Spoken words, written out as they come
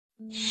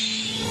I'm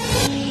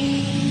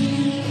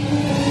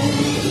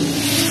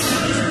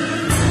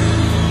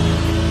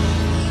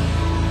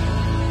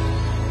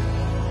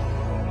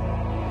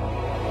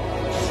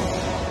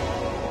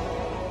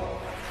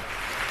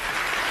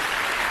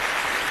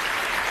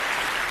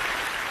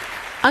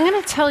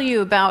going to tell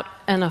you about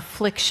an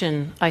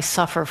affliction I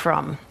suffer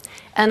from.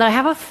 And I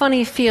have a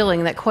funny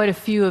feeling that quite a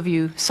few of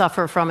you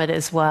suffer from it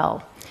as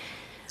well.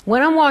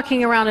 When I'm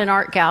walking around an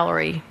art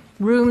gallery,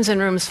 rooms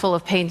and rooms full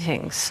of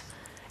paintings,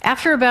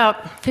 after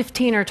about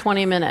 15 or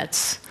 20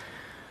 minutes,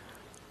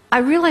 I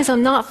realize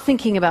I'm not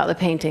thinking about the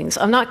paintings.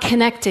 I'm not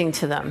connecting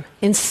to them.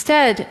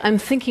 Instead, I'm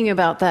thinking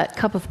about that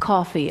cup of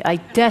coffee I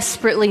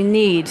desperately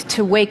need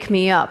to wake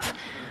me up.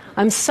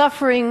 I'm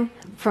suffering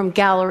from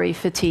gallery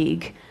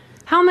fatigue.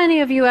 How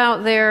many of you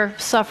out there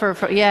suffer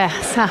from,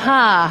 yes,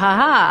 ha-ha,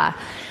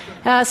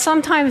 ha-ha.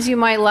 Sometimes you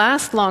might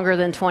last longer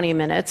than 20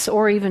 minutes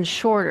or even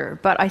shorter,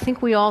 but I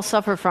think we all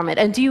suffer from it.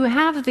 And do you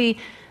have the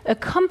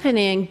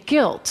accompanying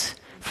guilt?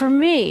 For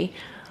me,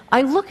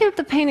 I look at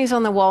the paintings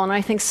on the wall and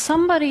I think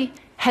somebody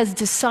has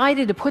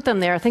decided to put them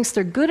there, thinks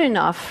they're good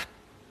enough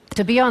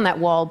to be on that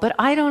wall, but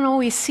I don't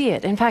always see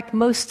it. In fact,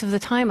 most of the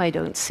time I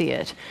don't see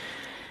it.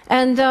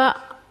 And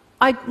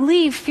I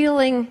leave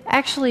feeling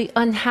actually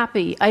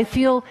unhappy. I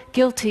feel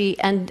guilty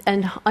and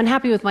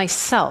unhappy with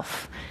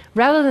myself.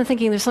 Rather than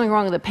thinking there's something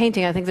wrong with the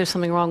painting, I think there's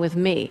something wrong with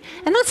me.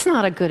 And that's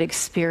not a good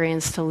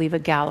experience to leave a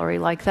gallery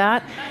like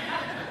that.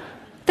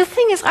 The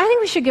thing is, I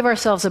think we should give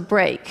ourselves a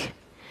break.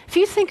 If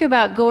you think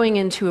about going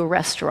into a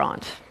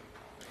restaurant,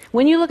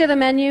 when you look at the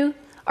menu,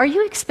 are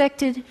you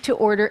expected to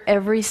order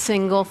every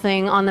single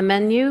thing on the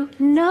menu?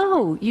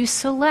 No, you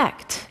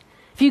select.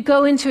 If you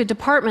go into a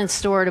department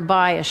store to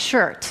buy a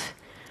shirt,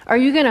 are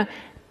you going to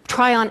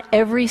try on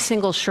every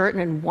single shirt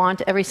and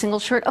want every single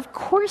shirt? Of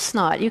course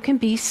not. You can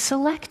be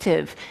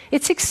selective.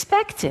 It's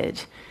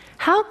expected.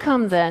 How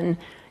come then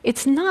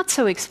it's not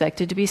so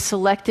expected to be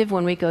selective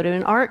when we go to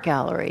an art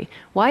gallery?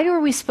 Why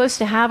are we supposed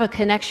to have a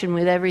connection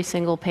with every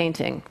single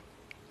painting?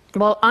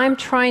 Well, I'm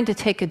trying to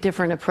take a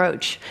different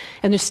approach.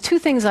 And there's two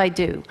things I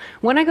do.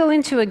 When I go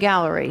into a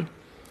gallery,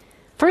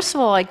 first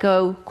of all, I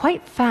go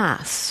quite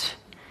fast.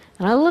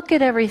 And I look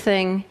at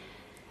everything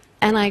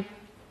and I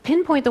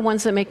pinpoint the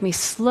ones that make me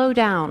slow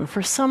down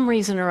for some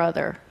reason or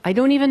other. I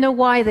don't even know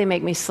why they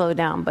make me slow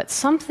down, but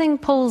something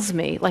pulls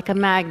me like a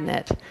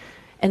magnet.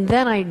 And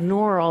then I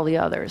ignore all the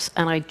others,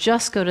 and I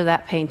just go to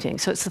that painting.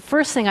 So it's the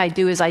first thing I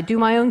do is I do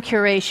my own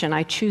curation.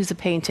 I choose a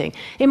painting.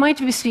 It might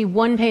just be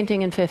one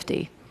painting in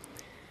 50.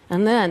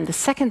 And then the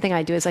second thing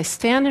I do is I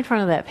stand in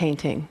front of that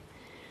painting,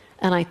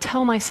 and I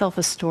tell myself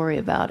a story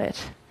about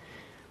it.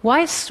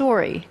 Why a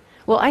story?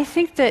 Well, I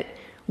think that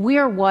we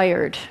are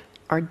wired,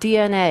 our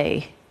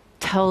DNA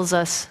tells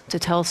us to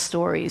tell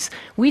stories.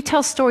 We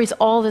tell stories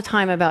all the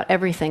time about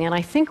everything, and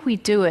I think we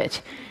do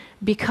it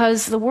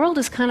because the world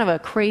is kind of a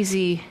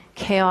crazy,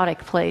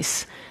 chaotic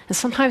place. And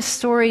sometimes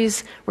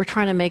stories, we're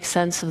trying to make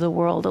sense of the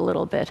world a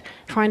little bit,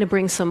 trying to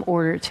bring some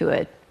order to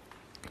it.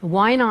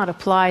 Why not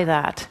apply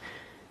that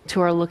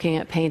to our looking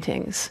at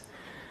paintings?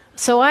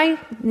 So I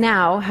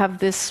now have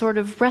this sort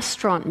of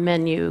restaurant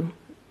menu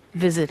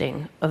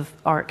visiting of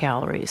art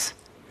galleries.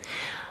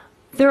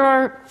 There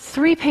are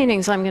 3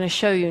 paintings I'm going to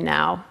show you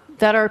now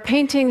that are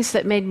paintings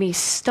that made me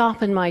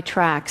stop in my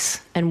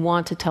tracks and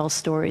want to tell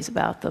stories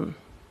about them.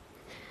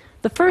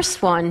 The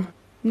first one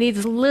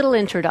needs little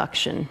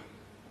introduction.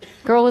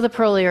 Girl with a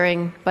Pearl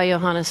Earring by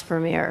Johannes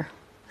Vermeer,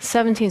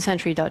 17th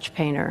century Dutch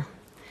painter.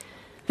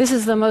 This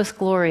is the most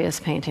glorious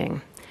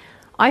painting.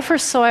 I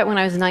first saw it when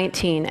I was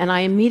 19, and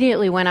I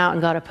immediately went out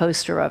and got a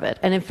poster of it.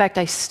 And in fact,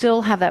 I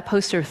still have that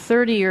poster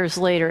 30 years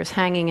later. It's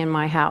hanging in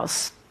my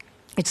house.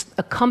 It's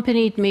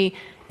accompanied me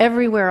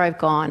everywhere I've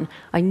gone.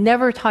 I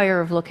never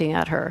tire of looking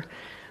at her.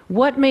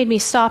 What made me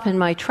stop in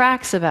my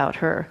tracks about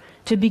her,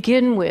 to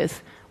begin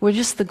with, were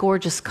just the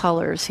gorgeous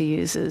colors he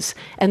uses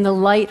and the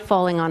light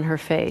falling on her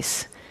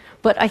face.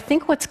 But I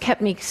think what's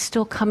kept me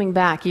still coming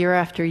back year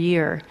after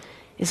year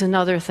is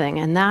another thing,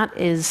 and that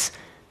is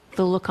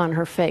the look on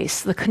her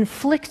face, the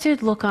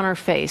conflicted look on her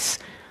face.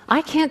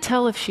 I can't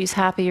tell if she's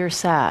happy or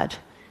sad,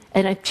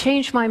 and I've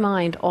changed my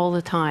mind all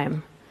the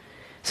time.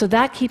 So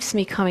that keeps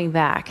me coming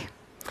back.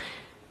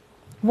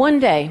 One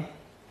day,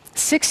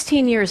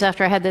 16 years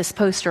after I had this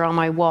poster on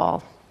my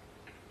wall,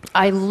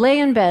 I lay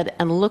in bed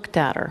and looked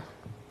at her.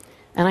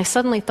 And I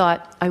suddenly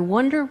thought, I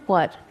wonder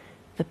what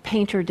the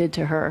painter did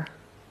to her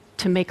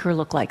to make her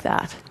look like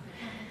that.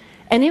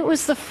 And it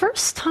was the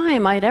first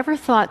time I'd ever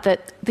thought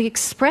that the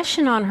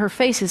expression on her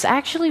face is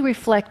actually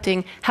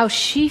reflecting how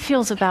she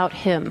feels about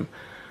him.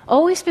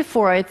 Always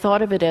before, I'd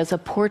thought of it as a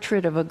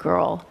portrait of a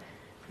girl.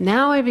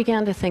 Now I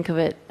began to think of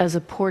it as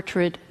a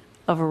portrait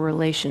of a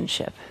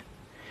relationship.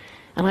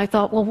 And I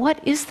thought, well,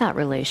 what is that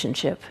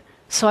relationship?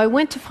 So I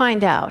went to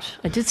find out.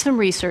 I did some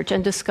research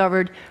and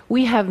discovered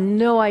we have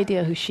no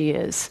idea who she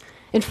is.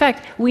 In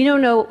fact, we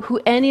don't know who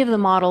any of the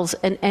models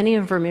in any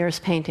of Vermeer's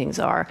paintings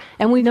are.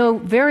 And we know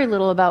very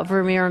little about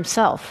Vermeer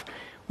himself,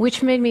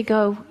 which made me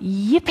go,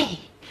 yippee!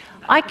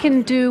 I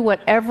can do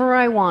whatever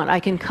I want. I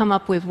can come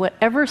up with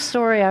whatever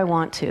story I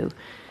want to.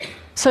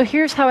 So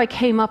here's how I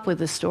came up with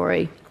the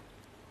story.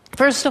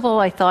 First of all,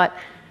 I thought,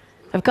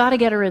 I've got to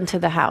get her into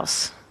the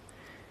house.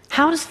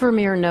 How does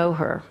Vermeer know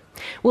her?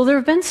 Well, there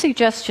have been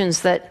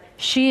suggestions that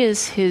she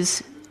is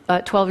his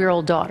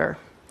 12-year-old daughter.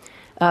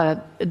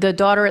 The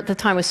daughter at the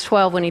time was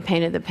 12 when he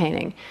painted the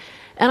painting.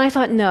 And I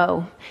thought,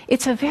 no,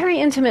 it's a very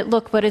intimate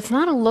look, but it's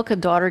not a look a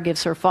daughter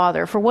gives her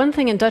father. For one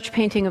thing, in Dutch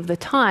painting of the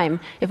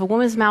time, if a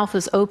woman's mouth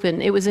was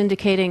open, it was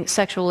indicating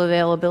sexual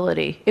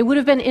availability. It would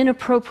have been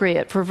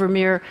inappropriate for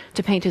Vermeer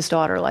to paint his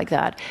daughter like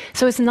that.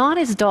 So it's not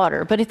his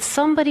daughter, but it's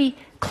somebody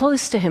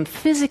close to him,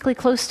 physically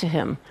close to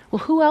him. Well,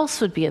 who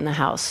else would be in the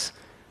house?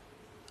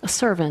 A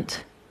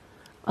servant,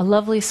 a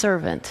lovely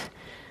servant.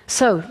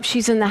 So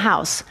she's in the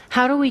house.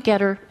 How do we get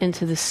her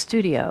into the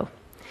studio?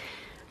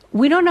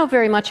 We don't know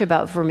very much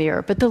about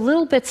Vermeer, but the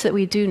little bits that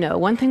we do know,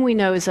 one thing we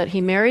know is that he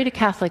married a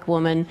Catholic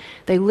woman.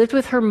 They lived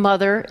with her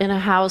mother in a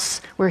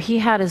house where he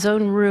had his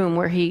own room,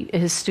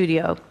 his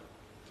studio.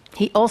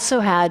 He also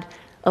had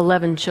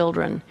 11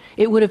 children.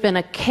 It would have been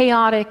a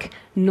chaotic,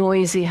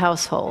 noisy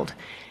household.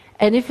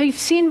 And if you've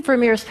seen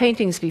Vermeer's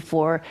paintings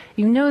before,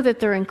 you know that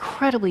they're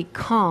incredibly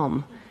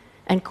calm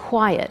and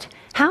quiet.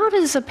 How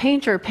does a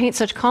painter paint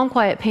such calm,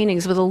 quiet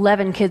paintings with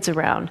 11 kids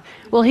around?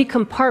 Well, he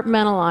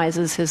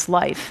compartmentalizes his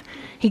life.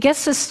 He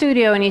gets to the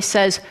studio and he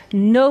says,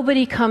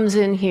 nobody comes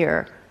in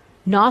here.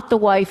 Not the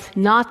wife,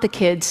 not the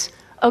kids.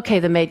 Okay,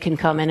 the maid can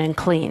come in and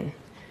clean.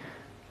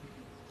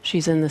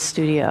 She's in the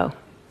studio.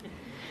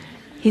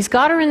 He's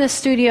got her in the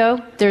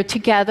studio, they're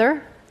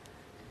together,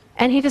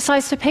 and he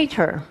decides to paint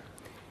her.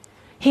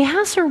 He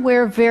has her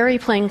wear very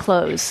plain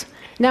clothes.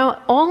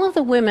 Now, all of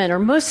the women, or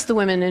most of the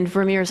women in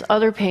Vermeer's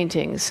other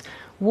paintings,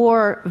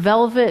 wore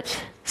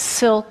velvet,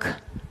 silk,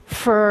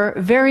 fur,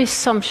 very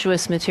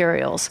sumptuous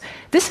materials.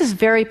 This is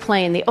very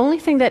plain. The only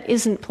thing that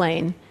isn't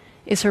plain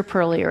is her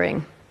pearl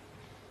earring.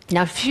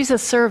 Now, if she's a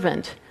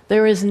servant,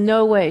 there is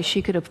no way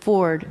she could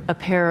afford a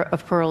pair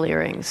of pearl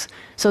earrings.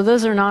 So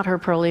those are not her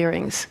pearl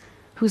earrings.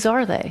 Whose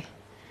are they?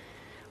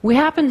 We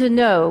happen to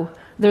know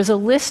there's a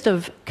list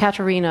of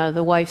Katerina,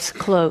 the wife's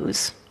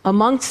clothes.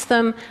 Amongst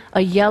them,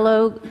 a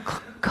yellow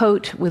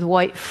coat with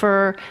white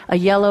fur, a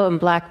yellow and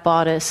black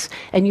bodice.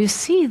 And you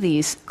see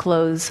these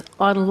clothes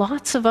on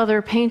lots of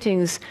other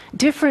paintings,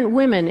 different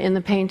women in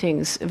the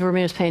paintings,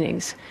 Vermeer's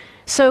paintings.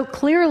 So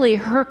clearly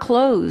her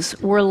clothes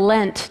were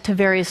lent to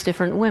various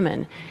different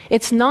women.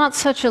 It's not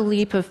such a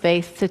leap of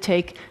faith to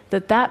take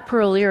that that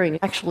pearl earring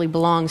actually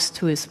belongs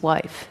to his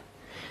wife.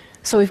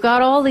 So we've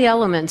got all the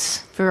elements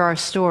for our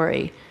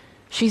story.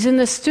 She's in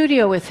the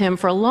studio with him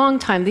for a long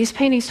time. These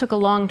paintings took a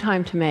long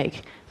time to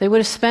make. They would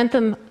have spent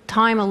them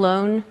time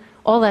alone,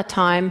 all that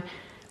time.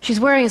 She's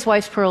wearing his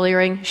wife's pearl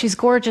earring. She's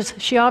gorgeous.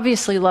 She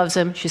obviously loves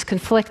him. She's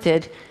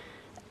conflicted.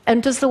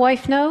 And does the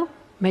wife know?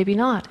 Maybe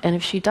not. And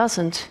if she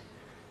doesn't,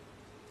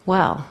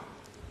 well,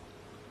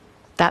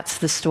 that's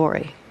the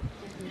story.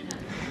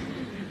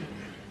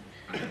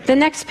 The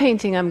next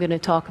painting I'm going to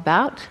talk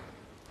about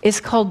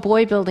is called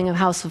Boy Building a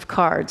House of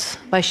Cards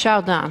by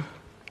Chardin.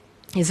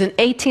 He's an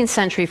 18th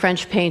century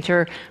French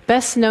painter,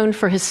 best known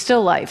for his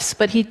still lifes,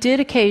 but he did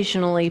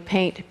occasionally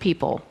paint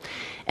people.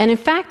 And in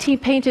fact, he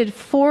painted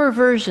 4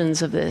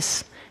 versions of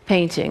this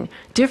painting,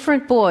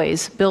 different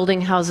boys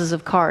building houses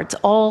of cards,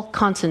 all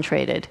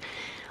concentrated.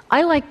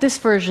 I like this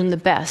version the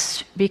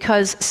best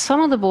because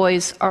some of the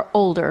boys are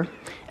older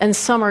and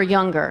some are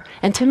younger.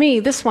 And to me,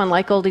 this one,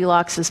 like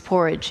Goldilocks'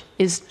 porridge,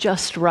 is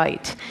just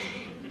right.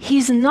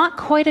 He's not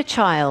quite a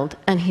child,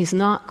 and he's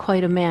not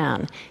quite a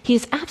man.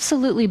 He's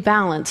absolutely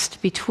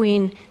balanced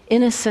between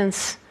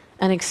innocence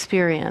and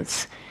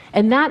experience.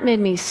 And that made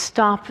me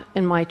stop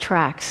in my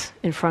tracks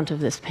in front of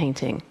this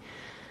painting.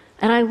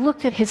 And I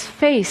looked at his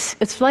face.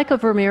 It's like a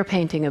Vermeer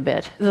painting a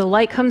bit. The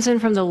light comes in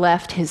from the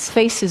left. His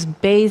face is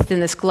bathed in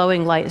this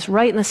glowing light. It's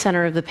right in the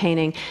center of the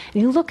painting.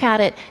 And you look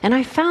at it, and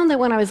I found that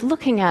when I was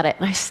looking at it,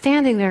 and I was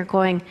standing there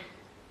going,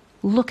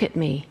 look at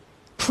me.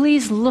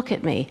 Please look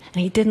at me.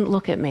 And he didn't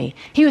look at me.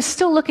 He was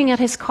still looking at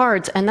his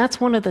cards, and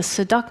that's one of the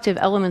seductive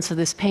elements of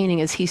this painting,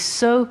 is he's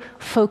so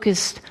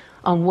focused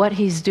on what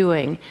he's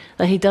doing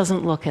that he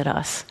doesn't look at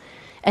us.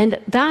 And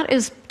that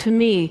is, to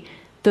me,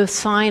 the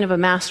sign of a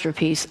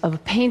masterpiece, of a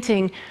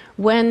painting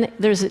when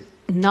there's a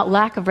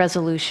lack of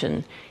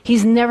resolution.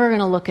 He's never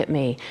going to look at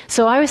me.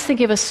 So I was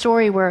thinking of a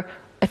story where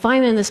if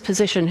I'm in this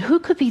position, who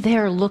could be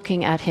there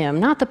looking at him?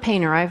 Not the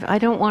painter. I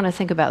don't want to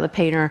think about the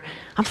painter.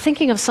 I'm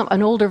thinking of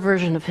an older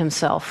version of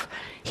himself.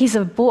 He's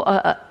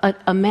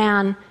a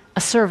man,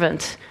 a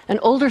servant, an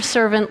older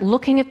servant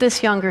looking at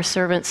this younger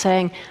servant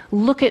saying,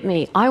 look at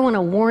me. I want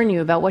to warn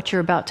you about what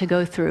you're about to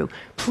go through.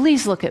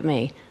 Please look at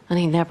me. And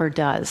he never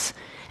does.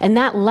 And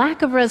that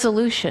lack of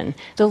resolution,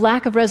 the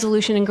lack of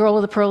resolution in Girl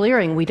with a Pearl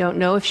Earring, we don't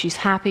know if she's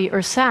happy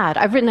or sad.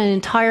 I've written an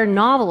entire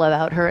novel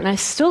about her, and I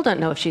still don't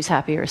know if she's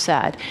happy or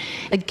sad.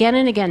 Again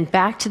and again,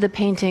 back to the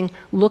painting,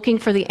 looking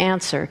for the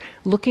answer,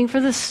 looking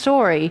for the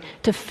story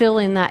to fill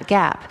in that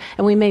gap.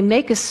 And we may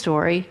make a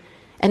story,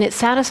 and it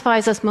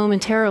satisfies us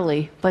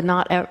momentarily, but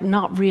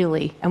not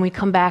really. And we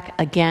come back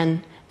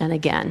again and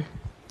again.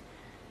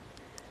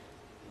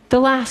 The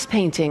last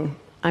painting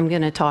I'm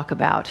going to talk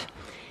about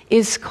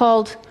is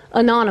called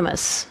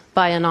Anonymous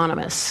by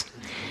Anonymous.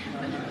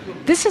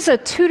 This is a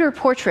Tudor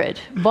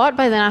portrait bought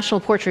by the National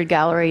Portrait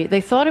Gallery.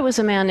 They thought it was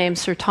a man named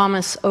Sir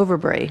Thomas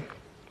Overbury.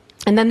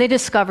 And then they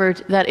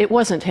discovered that it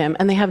wasn't him,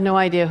 and they have no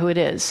idea who it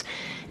is.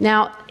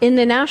 Now, in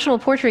the National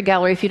Portrait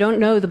Gallery, if you don't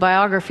know the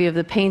biography of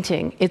the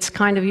painting, it's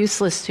kind of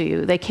useless to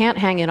you. They can't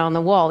hang it on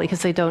the wall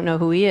because they don't know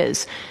who he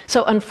is.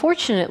 So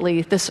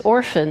unfortunately, this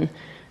orphan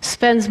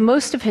spends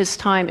most of his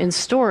time in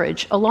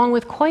storage, along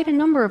with quite a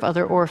number of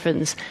other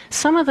orphans,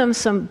 some of them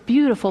some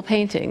beautiful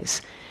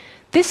paintings.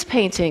 This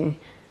painting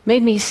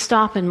made me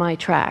stop in my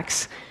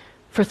tracks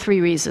for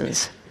 3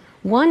 reasons.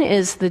 One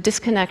is the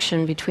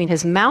disconnection between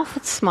his mouth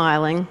that's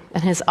smiling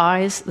and his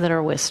eyes that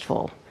are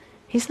wistful.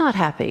 He's not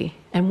happy,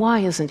 and why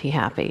isn't he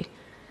happy?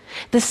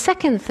 The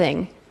second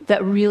thing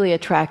that really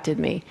attracted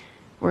me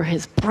were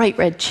his bright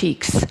red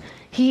cheeks.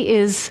 He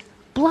is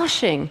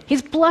blushing.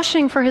 He's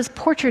blushing for his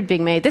portrait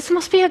being made. This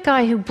must be a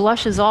guy who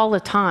blushes all the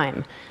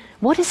time.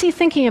 What is he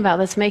thinking about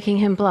that's making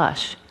him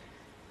blush?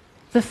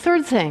 The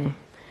third thing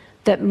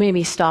that made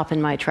me stop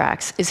in my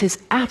tracks is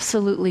his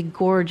absolutely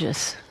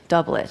gorgeous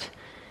doublet.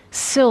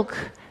 Silk,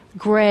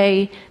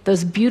 gray,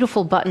 those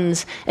beautiful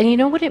buttons. And you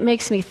know what it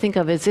makes me think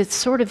of is it's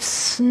sort of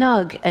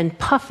snug and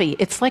puffy.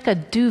 It's like a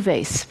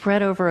duvet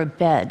spread over a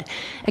bed.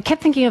 I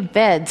kept thinking of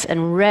beds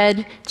and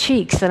red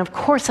cheeks. And of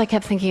course I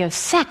kept thinking of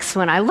sex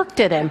when I looked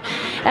at him.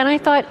 And I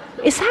thought,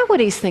 is that what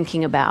he's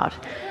thinking about?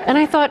 And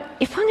I thought,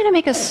 if I'm going to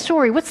make a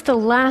story, what's the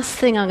last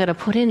thing I'm going to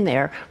put in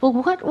there? Well,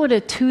 what would a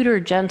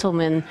Tudor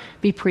gentleman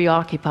be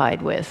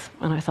preoccupied with?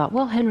 And I thought,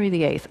 well, Henry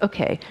VIII,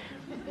 okay.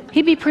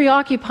 He'd be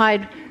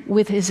preoccupied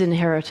with his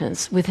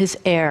inheritance, with his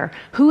heir.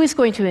 Who is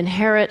going to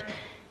inherit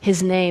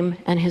his name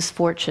and his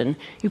fortune?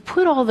 You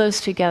put all those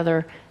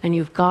together and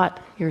you've got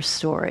your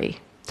story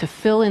to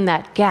fill in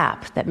that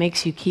gap that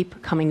makes you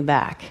keep coming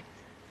back.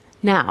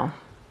 Now,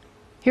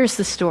 here's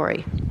the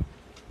story.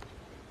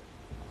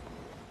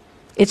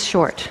 It's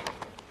short.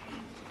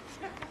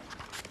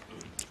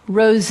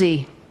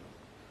 Rosie.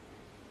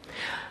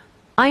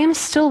 I am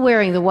still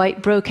wearing the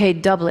white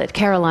brocade doublet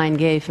Caroline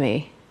gave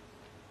me.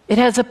 It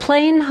has a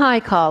plain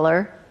high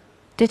collar,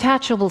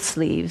 detachable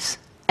sleeves,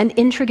 and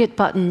intricate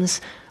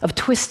buttons of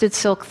twisted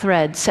silk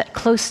thread set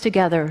close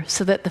together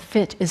so that the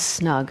fit is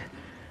snug.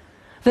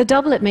 The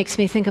doublet makes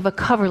me think of a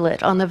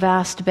coverlet on the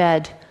vast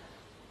bed.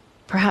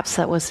 Perhaps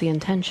that was the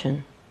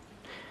intention.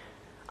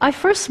 I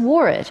first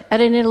wore it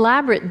at an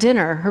elaborate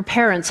dinner her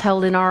parents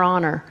held in our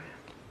honor.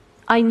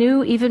 I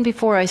knew even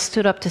before I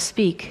stood up to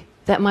speak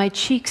that my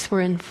cheeks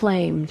were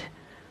inflamed.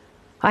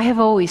 I have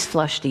always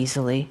flushed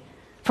easily,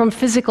 from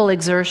physical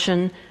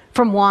exertion,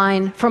 from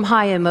wine, from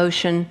high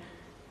emotion.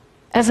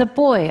 As a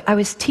boy, I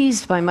was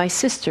teased by my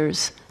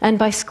sisters and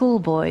by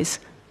schoolboys,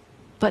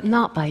 but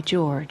not by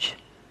George.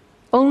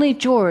 Only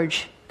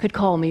George could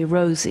call me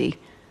Rosie.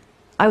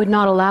 I would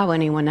not allow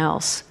anyone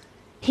else.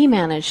 He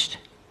managed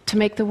to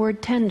make the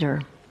word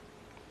tender.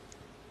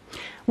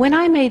 When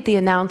I made the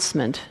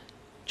announcement,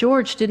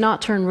 George did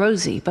not turn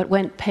rosy, but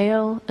went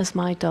pale as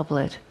my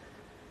doublet.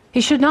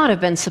 He should not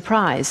have been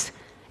surprised.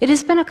 It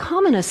has been a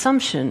common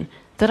assumption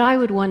that I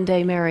would one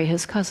day marry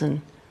his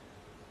cousin.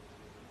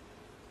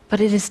 But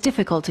it is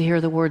difficult to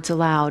hear the words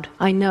aloud.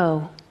 I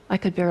know I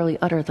could barely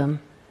utter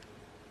them.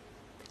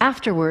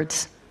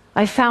 Afterwards,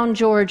 I found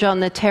George on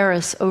the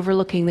terrace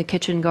overlooking the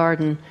kitchen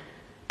garden.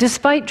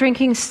 Despite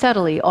drinking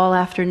steadily all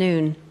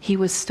afternoon, he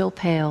was still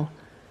pale.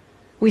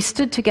 We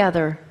stood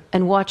together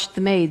and watched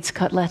the maids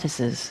cut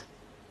lettuces.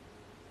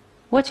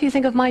 "What do you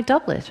think of my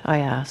doublet?" I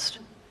asked.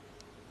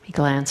 He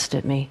glanced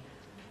at me.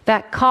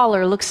 "That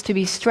collar looks to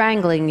be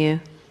strangling you."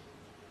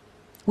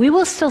 "We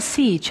will still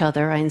see each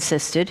other," I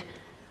insisted.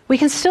 "We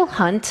can still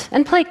hunt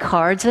and play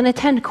cards and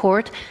attend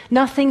court.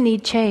 Nothing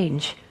need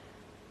change."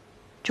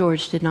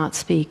 George did not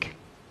speak.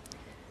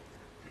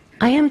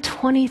 I am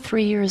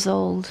 23 years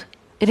old.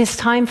 It is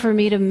time for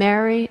me to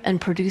marry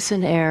and produce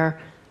an heir.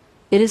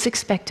 It is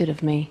expected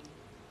of me.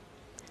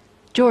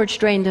 George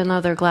drained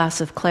another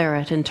glass of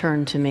claret and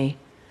turned to me.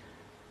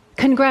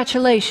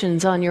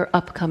 "Congratulations on your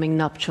upcoming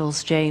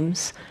nuptials,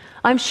 James.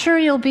 I'm sure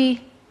you'll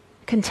be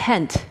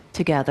content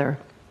together."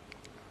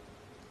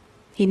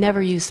 He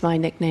never used my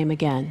nickname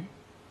again.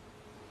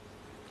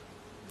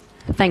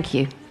 Thank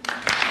you.